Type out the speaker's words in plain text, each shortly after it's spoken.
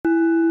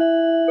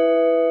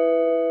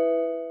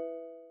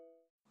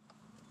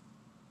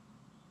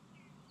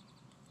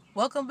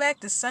Welcome back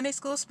to Sunday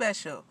School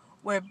Special,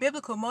 where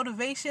biblical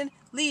motivation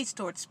leads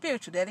towards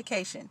spiritual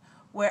dedication.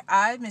 Where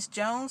I, Miss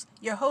Jones,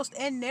 your host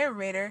and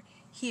narrator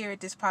here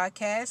at this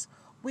podcast,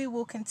 we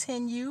will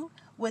continue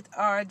with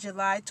our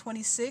July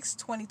 26,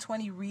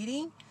 2020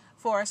 reading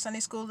for our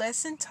Sunday School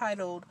lesson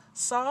titled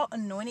Saul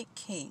Anointed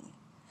King.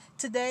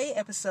 Today's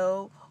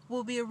episode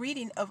will be a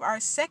reading of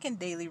our second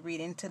daily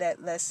reading to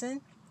that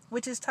lesson,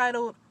 which is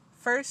titled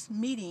First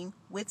Meeting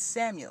with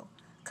Samuel,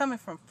 coming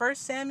from 1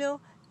 Samuel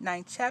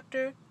 9th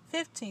chapter,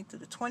 15th to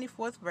the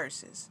 24th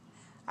verses.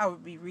 I will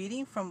be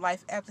reading from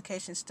Life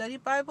Application Study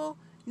Bible,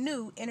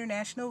 New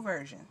International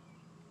Version.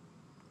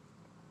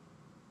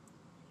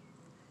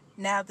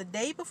 Now the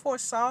day before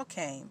Saul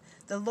came,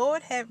 the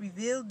Lord had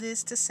revealed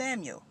this to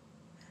Samuel.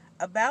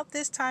 About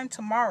this time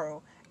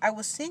tomorrow, I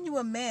will send you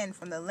a man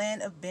from the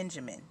land of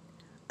Benjamin.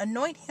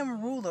 Anoint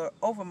him ruler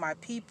over my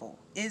people,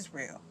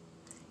 Israel.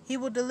 He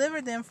will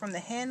deliver them from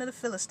the hand of the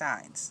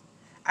Philistines.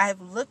 I have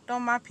looked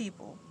on my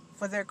people,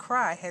 for their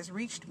cry has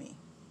reached me.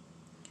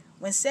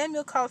 When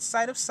Samuel caught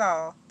sight of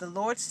Saul, the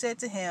Lord said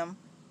to him,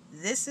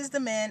 This is the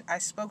man I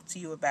spoke to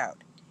you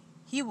about.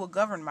 He will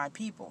govern my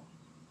people.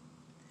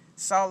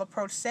 Saul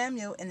approached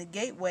Samuel in the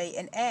gateway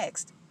and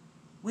asked,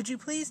 Would you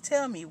please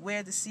tell me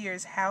where the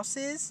seer's house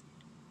is?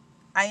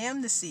 I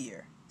am the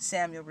seer,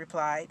 Samuel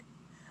replied.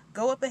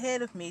 Go up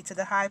ahead of me to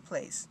the high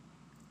place.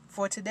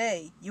 For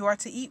today you are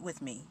to eat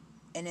with me,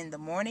 and in the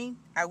morning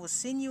I will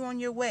send you on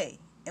your way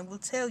and will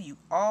tell you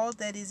all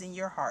that is in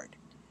your heart.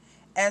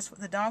 As for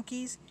the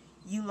donkeys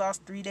you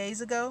lost 3 days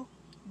ago,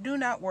 do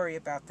not worry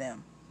about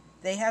them.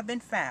 They have been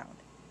found.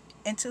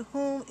 And to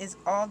whom is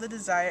all the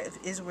desire of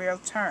Israel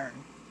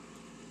turned,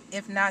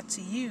 if not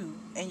to you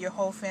and your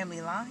whole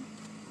family line?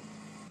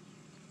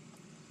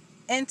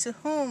 And to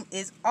whom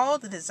is all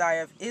the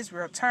desire of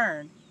Israel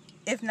turned,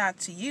 if not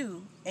to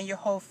you and your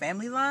whole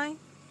family line?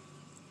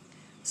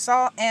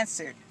 Saul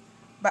answered,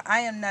 But I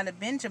am not a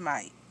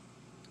Benjamite,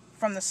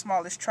 from the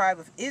smallest tribe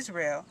of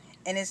Israel,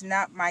 and is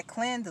not my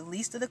clan the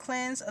least of the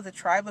clans of the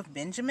tribe of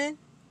Benjamin?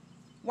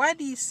 Why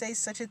do you say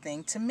such a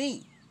thing to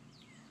me?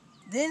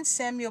 Then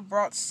Samuel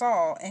brought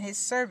Saul and his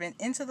servant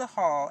into the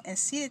hall and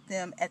seated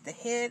them at the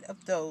head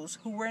of those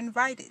who were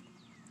invited,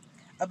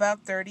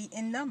 about 30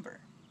 in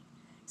number.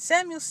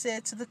 Samuel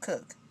said to the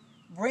cook,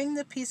 Bring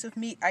the piece of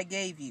meat I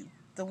gave you,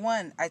 the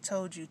one I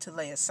told you to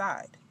lay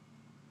aside.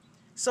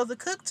 So the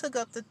cook took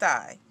up the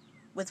thigh,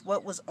 with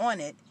what was on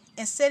it,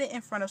 and set it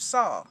in front of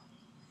Saul.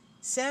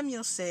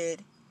 Samuel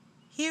said,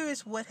 Here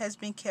is what has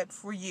been kept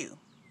for you.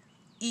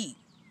 Eat,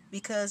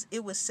 because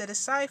it was set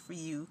aside for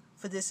you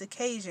for this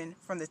occasion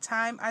from the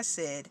time I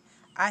said,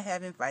 I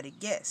have invited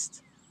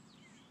guests.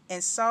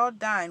 And Saul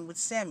dined with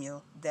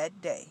Samuel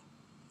that day.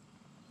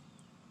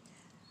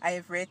 I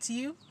have read to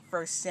you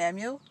 1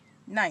 Samuel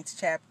 9th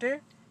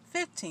chapter,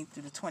 15th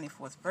through the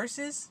 24th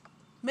verses.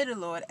 May the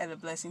Lord add a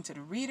blessing to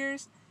the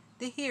readers,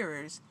 the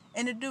hearers,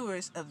 and the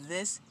doers of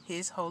this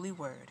his holy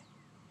word.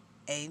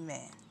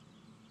 Amen.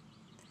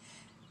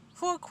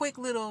 For a quick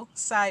little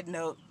side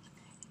note,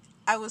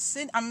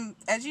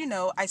 as you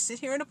know, I sit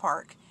here in the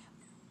park.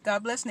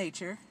 God bless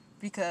nature,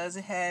 because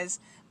it has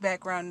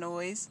background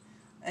noise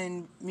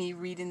and me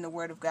reading the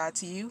word of God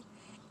to you.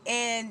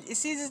 And it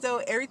seems as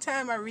though every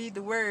time I read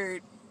the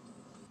word,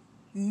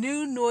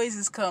 new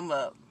noises come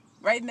up.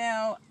 Right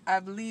now,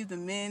 I believe the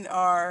men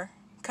are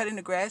cutting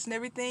the grass and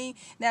everything.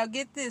 Now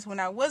get this, when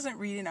I wasn't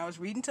reading, I was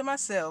reading to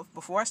myself.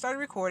 Before I started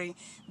recording,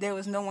 there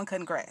was no one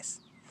cutting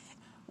grass.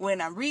 When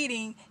I'm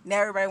reading,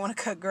 now everybody want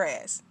to cut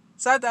grass.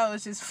 So I thought it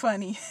was just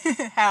funny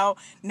how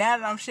now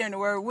that I'm sharing the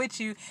word with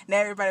you,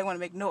 now everybody want to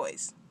make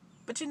noise.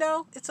 But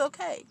it's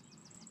okay.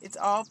 It's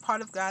all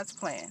part of God's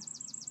plan.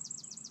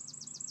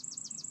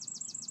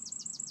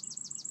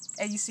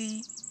 And you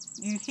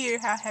hear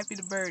how happy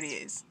the bird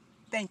is.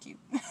 Thank you.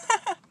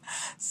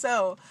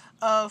 So,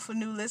 for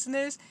new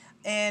listeners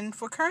and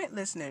for current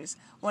listeners,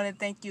 I want to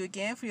thank you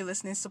again for your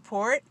listening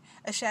support.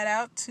 A shout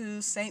out to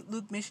St.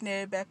 Luke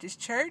Missionary Baptist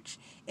Church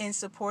in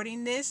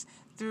supporting this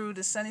through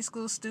the Sunday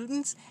school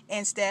students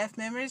and staff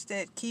members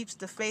that keeps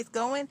the faith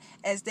going,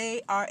 as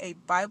they are a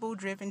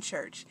Bible-driven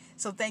church.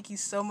 So thank you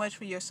so much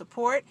for your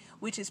support,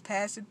 which is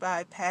pastored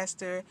by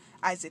Pastor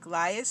Isaac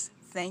Lias.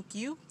 Thank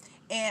you.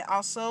 And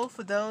also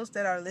for those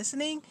that are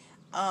listening,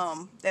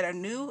 that are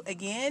new,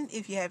 again,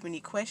 if you have any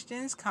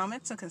questions,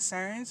 comments, or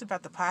concerns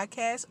about the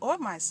podcast or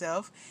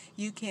myself,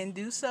 you can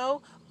do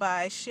so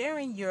by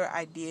sharing your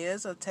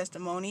ideas or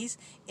testimonies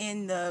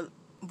in the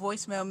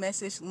voicemail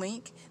message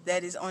link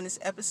that is on this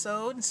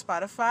episode in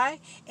Spotify.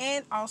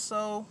 And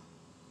also,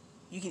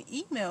 you can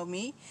email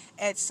me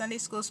at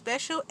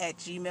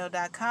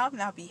sundayschoolspecial@gmail.com,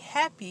 and I'll be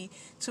happy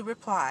to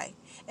reply.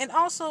 And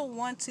also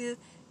want to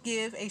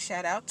give a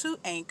shout out to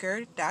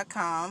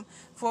Anchor.com,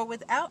 for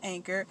without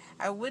Anchor,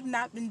 I would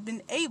not have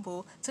been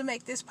able to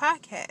make this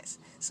podcast.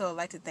 So I'd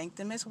like to thank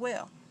them as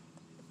well.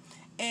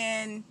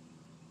 And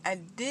I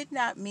did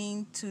not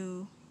mean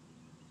to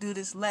do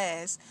this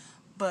last,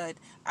 But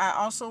I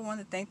also want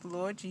to thank the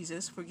Lord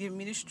Jesus for giving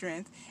me the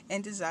strength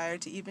and desire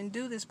to even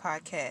do this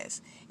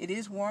podcast. It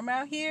is warm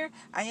out here.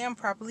 I am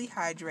properly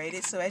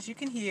hydrated, so as you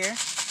can hear,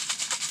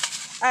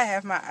 I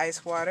have my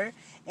ice water,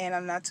 and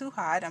I'm not too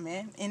hot. I'm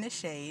in the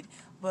shade.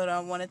 But I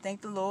want to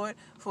thank the Lord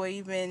for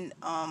even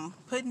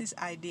putting this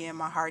idea in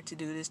my heart to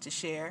do this, to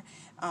share.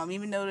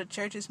 Even though the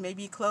churches may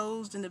be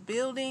closed in the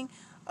building,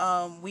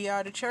 we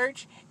are the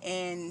church,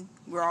 and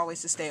we're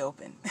always to stay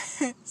open.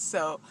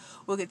 So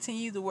we'll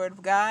continue the Word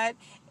of God,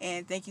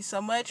 and thank you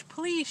so much.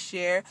 Please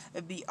share.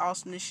 It'd be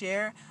awesome to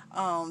share,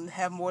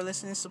 have more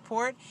listening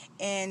support,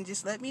 and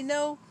just let me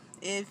know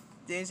if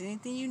there's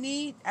anything you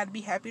need. I'd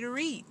be happy to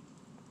read.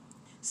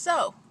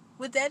 So,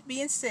 with that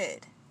being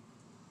said,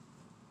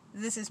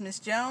 this is Miss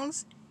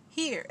Jones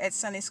here at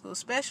Sunday School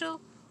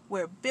Special,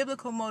 where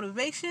biblical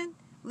motivation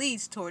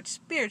leads towards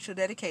spiritual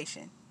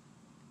dedication.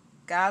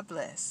 God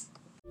bless.